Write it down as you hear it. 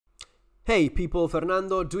Hey people,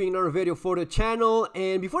 Fernando doing another video for the channel,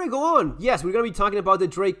 and before I go on, yes, we're going to be talking about the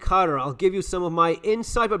Drake Cutter. I'll give you some of my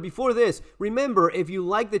insight, but before this, remember, if you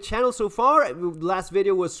like the channel so far, last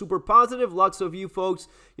video was super positive, lots of you folks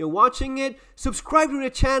watching it, subscribe to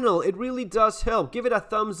the channel, it really does help. Give it a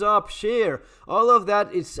thumbs up, share, all of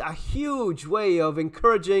that is a huge way of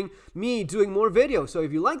encouraging me doing more videos. So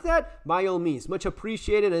if you like that, by all means, much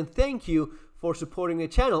appreciated, and thank you for supporting the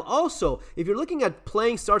channel. Also, if you're looking at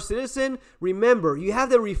playing Star Citizen, remember, you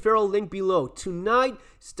have the referral link below. Tonight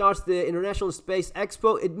starts the International Space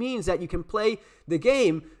Expo. It means that you can play the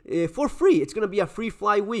game for free. It's going to be a free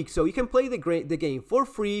fly week, so you can play the game for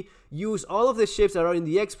free, use all of the ships that are in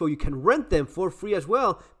the expo. You can rent them for free as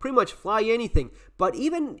well, pretty much fly anything. But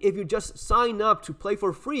even if you just sign up to play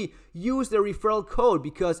for free, use the referral code,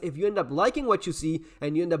 because if you end up liking what you see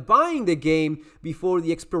and you end up buying the game before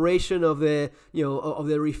the expiration of the of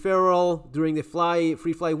the referral during the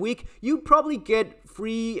free fly week, you probably get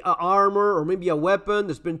free armor or maybe a weapon.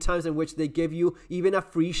 There's been times in which they give you even a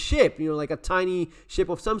free ship, like a tiny ship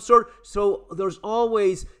of some sort. So there's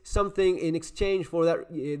always something in exchange for that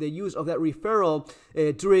the use of that referral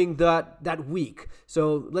during that week.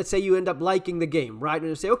 So let's say you end up liking the game, right? And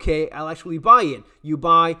you say, okay, I'll actually buy it. You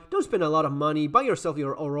buy, don't spend a lot of money, buy yourself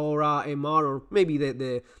your Aurora MR, or maybe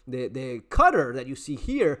the cutter that you see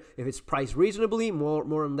here, if it's priced reasonably.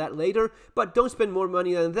 More on that later, but don't spend more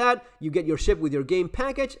money than that. You get your ship with your game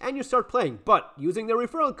package and you start playing. But using the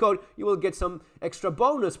referral code, you will get some extra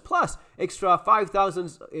bonus plus extra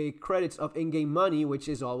 5,000 credits of in-game money, which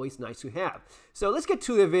is always nice to have. So let's get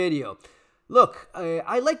to the video. Look,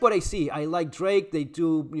 I like what I see. I like Drake. They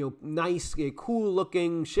do, nice,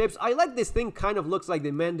 cool-looking ships. I like this thing. Kind of looks like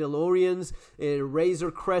the Mandalorian's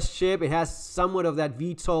Razor Crest ship. It has somewhat of that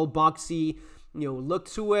VTOL boxy, look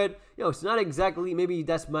to it. It's not exactly, maybe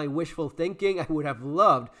that's my wishful thinking. I would have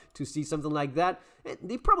loved to see something like that.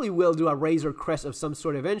 They probably will do a Razor Crest of some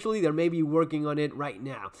sort eventually. They're maybe working on it right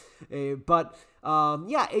now.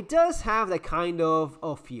 Yeah, it does have that kind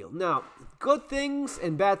of feel. Now, good things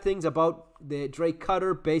and bad things about the Drake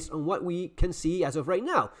Cutter based on what we can see as of right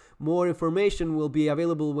now. More information will be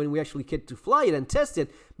available when we actually get to fly it and test it.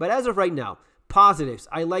 But as of right now, positives.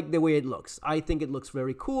 I like the way it looks. I think it looks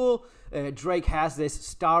very cool. Drake has this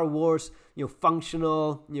Star Wars,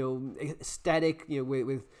 functional, aesthetic,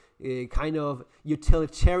 with kind of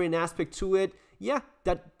utilitarian aspect to it. Yeah,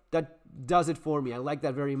 that does it for me. I like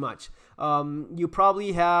that very much. You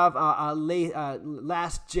probably have a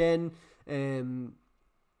last gen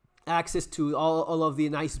access to all of the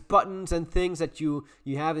nice buttons and things that you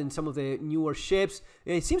have in some of the newer ships.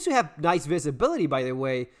 It seems to have nice visibility, by the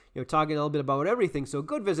way. Talking a little bit about everything. So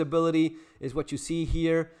good visibility is what you see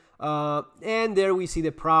here. And there we see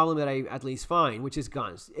the problem that I at least find, which is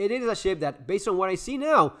guns. It is a ship that, based on what I see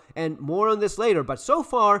now, and more on this later, but so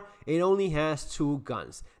far, it only has 2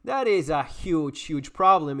 guns. That is a huge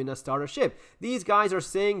problem in a starter ship. These guys are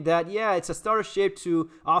saying that, yeah, it's a starter ship to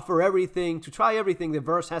offer everything, to try everything the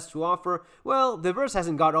verse has to offer. Well, the verse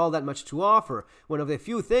hasn't got all that much to offer. One of the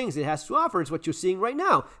few things it has to offer is what you're seeing right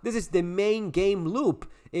now. This is the main game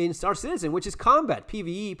loop in Star Citizen, which is combat,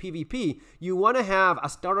 PvE, PvP. You want to have a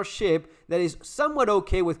starter ship that is somewhat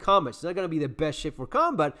okay with combat. It's not going to be the best ship for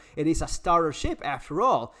combat. It is a starter ship after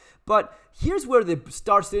all. But here's where the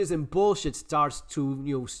Star Citizen bullshit starts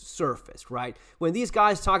to surface, right? When these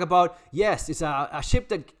guys talk about, yes, it's a ship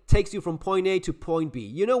that takes you from point A to point B.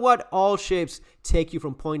 You know what? All ships take you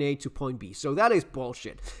from point A to point B. So that is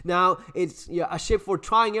bullshit. Now, it's a ship for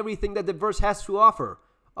trying everything that the verse has to offer.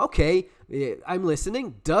 Okay, I'm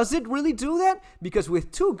listening. Does it really do that? Because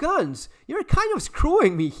with 2 guns, you're kind of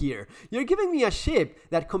screwing me here. You're giving me a ship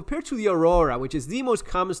that, compared to the Aurora, which is the most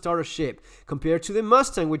common starter ship, compared to the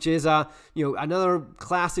Mustang, which is another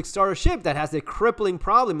classic starter ship that has the crippling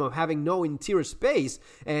problem of having no interior space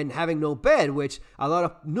and having no bed, which a lot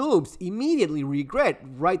of noobs immediately regret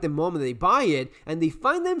right the moment they buy it, and they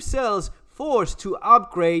find themselves forced to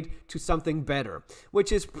upgrade to something better,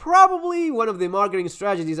 which is probably one of the marketing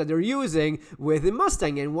strategies that they're using with the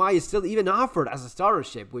Mustang, and why it's still even offered as a starter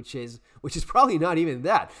ship, which is probably not even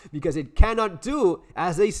that, because it cannot do,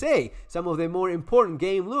 as they say, some of the more important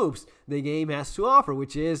game loops the game has to offer,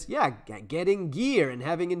 which is, yeah, getting gear and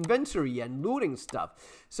having inventory and looting stuff.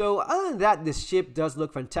 So other than that, this ship does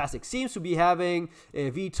look fantastic. Seems to be having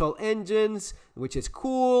VTOL engines, which is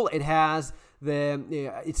cool. It has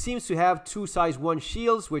it seems to have 2 size 1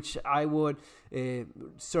 shields, which I would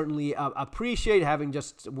certainly appreciate. Having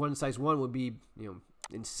just 1 size 1 would be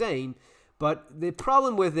insane. But the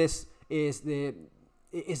problem with this is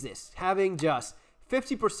having just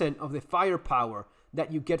 50% of the firepower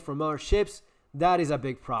that you get from other ships. that is a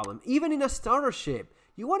big problem. Even in a starter ship,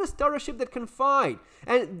 you want a starter ship that can fight.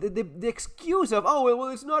 And the excuse of, oh, well,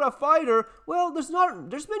 it's not a fighter. Well,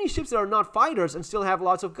 there's many ships that are not fighters and still have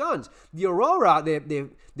lots of guns. The Aurora,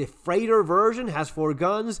 the freighter version has 4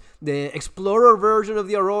 guns. The Explorer version of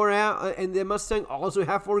the Aurora and the Mustang also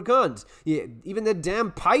have 4 guns. Yeah, even the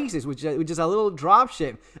damn Pisces, which is a little drop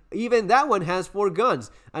ship, even that one has 4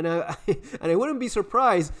 guns. And I wouldn't be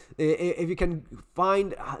surprised if you can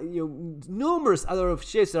find numerous other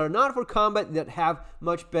ships that are not for combat that have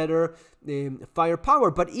much better firepower.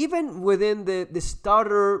 But even within the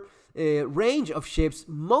starter range of ships,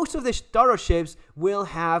 most of the starter ships will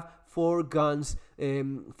have 4 guns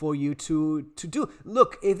for you to do.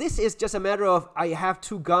 Look, if this is just a matter of I have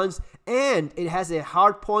 2 guns and it has a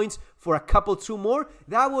hard points for a couple 2 more,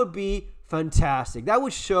 that would be fantastic. That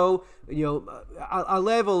would show a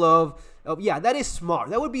level of yeah, that is smart.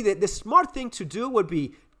 That would be the smart thing to do, would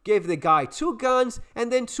be give the guy 2 guns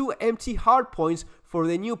and then 2 empty hard points for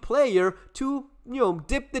the new player to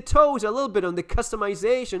dip the toes a little bit on the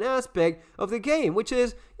customization aspect of the game, which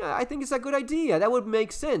is, I think it's a good idea. That would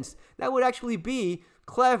make sense. That would actually be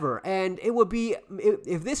clever. And it would be,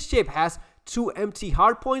 if this ship has 2 empty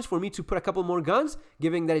hard points for me to put a couple more guns,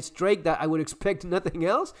 given that it's Drake, that I would expect nothing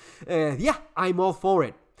else, yeah, I'm all for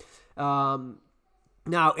it.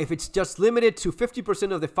 Now, if it's just limited to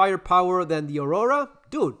 50% of the firepower than the Aurora,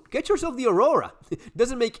 dude, get yourself the Aurora. It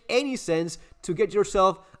doesn't make any sense to get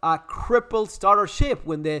yourself a crippled starter ship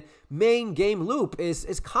when the main game loop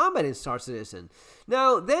is combat in Star Citizen.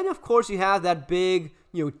 Now, then, of course, you have that big,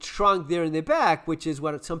 trunk there in the back, which is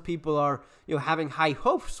what some people are, having high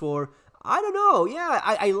hopes for. I don't know. Yeah,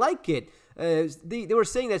 I like it. They were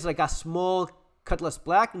saying that it's like a small Cutlass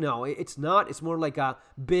Black. No, it's not. It's more like a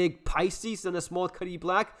big Pisces than a small Cutty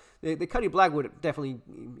Black. The Cutty Black would definitely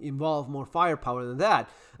involve more firepower than that.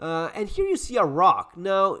 And here you see a rock.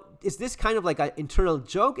 Now, is this kind of like an internal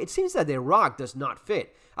joke? It seems that the rock does not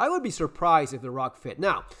fit. I would be surprised if the rock fit.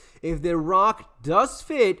 Now, if the rock does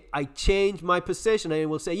fit, I change my position and I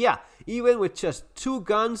will say, yeah, even with just 2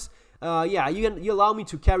 guns, yeah, you allow me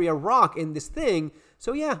to carry a rock in this thing.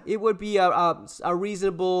 So yeah, it would be a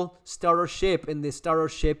reasonable starter ship in the starter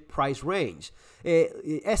ship price range.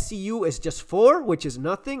 SCU is just 4, which is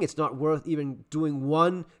nothing. It's not worth even doing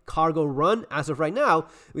 1 cargo run as of right now.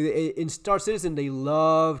 In Star Citizen, they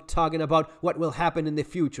love talking about what will happen in the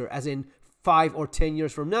future, as in 5 or 10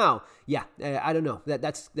 years from now. Yeah, I don't know.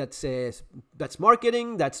 That's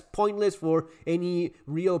marketing. That's pointless for any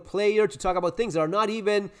real player to talk about things that are not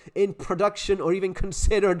even in production or even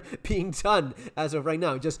considered being done as of right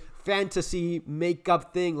now. Just fantasy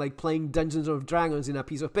make-up thing, like playing Dungeons of Dragons in a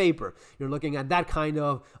piece of paper. You're looking at that kind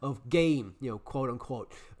of game, quote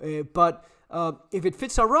unquote. But if it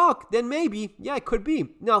fits a rock, then maybe, yeah, it could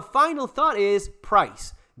be. Now, final thought is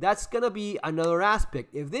price. That's gonna be another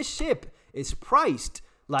aspect. If this ship is priced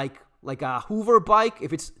like a Hoover bike,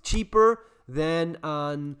 if it's cheaper than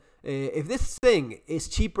if this thing is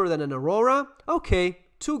cheaper than an Aurora, okay,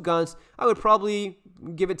 2 guns, I would probably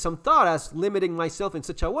give it some thought as limiting myself in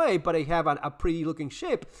such a way, but I have a pretty looking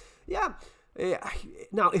ship. Yeah.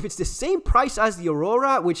 Now, if it's the same price as the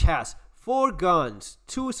Aurora, which has 4 guns,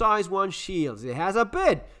 2 size 1 shields, it has a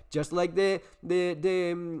bed, just like the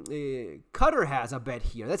cutter has a bed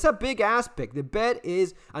here. That's a big aspect. The bed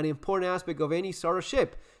is an important aspect of any starter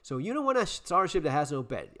ship. So you don't want a starter ship that has no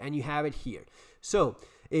bed, and you have it here. So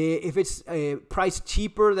if it's priced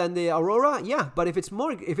cheaper than the Aurora, yeah. But if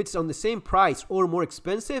it's on the same price or more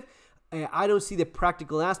expensive, I don't see the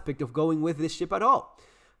practical aspect of going with this ship at all.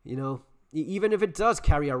 Even if it does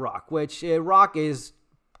carry a rock, which rock is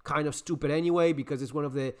kind of stupid anyway, because it's one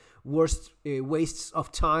of the worst wastes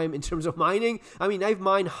of time in terms of mining. I mean, I've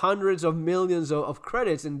mined hundreds of millions of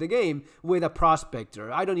credits in the game with a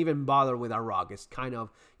prospector. I don't even bother with a rock. It's kind of,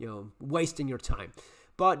 wasting your time.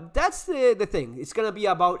 But that's the thing. It's going to be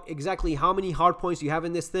about exactly how many hard points you have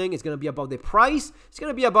in this thing. It's going to be about the price. It's going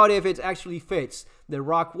to be about if it actually fits the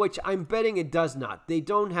rock, which I'm betting it does not.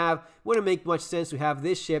 Wouldn't make much sense to have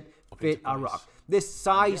this ship fit a rock. This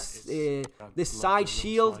side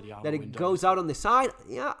shield that it goes out on the side,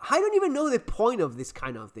 yeah, I don't even know the point of this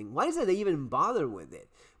kind of thing. Why does it even bother with it?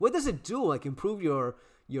 What does it do? Like improve your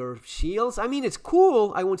shields? I mean, it's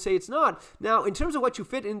cool. I won't say it's not. Now, in terms of what you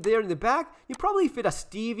fit in there in the back, you probably fit a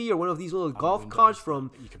Stevie or one of these little golf carts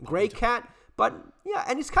from Grey Cat. But yeah,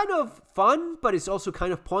 and it's kind of fun, but it's also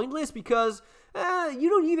kind of pointless because you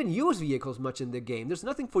don't even use vehicles much in the game. There's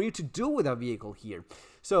nothing for you to do with a vehicle here.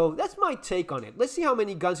 So that's my take on it. Let's see how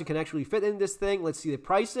many guns you can actually fit in this thing. Let's see the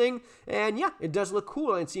pricing. And yeah, it does look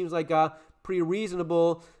cool. And it seems like a pretty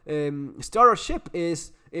reasonable starter ship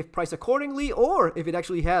is if priced accordingly, or if it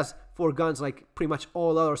actually has 4 guns like pretty much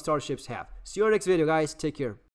all other starships have. See you in our next video, guys. Take care.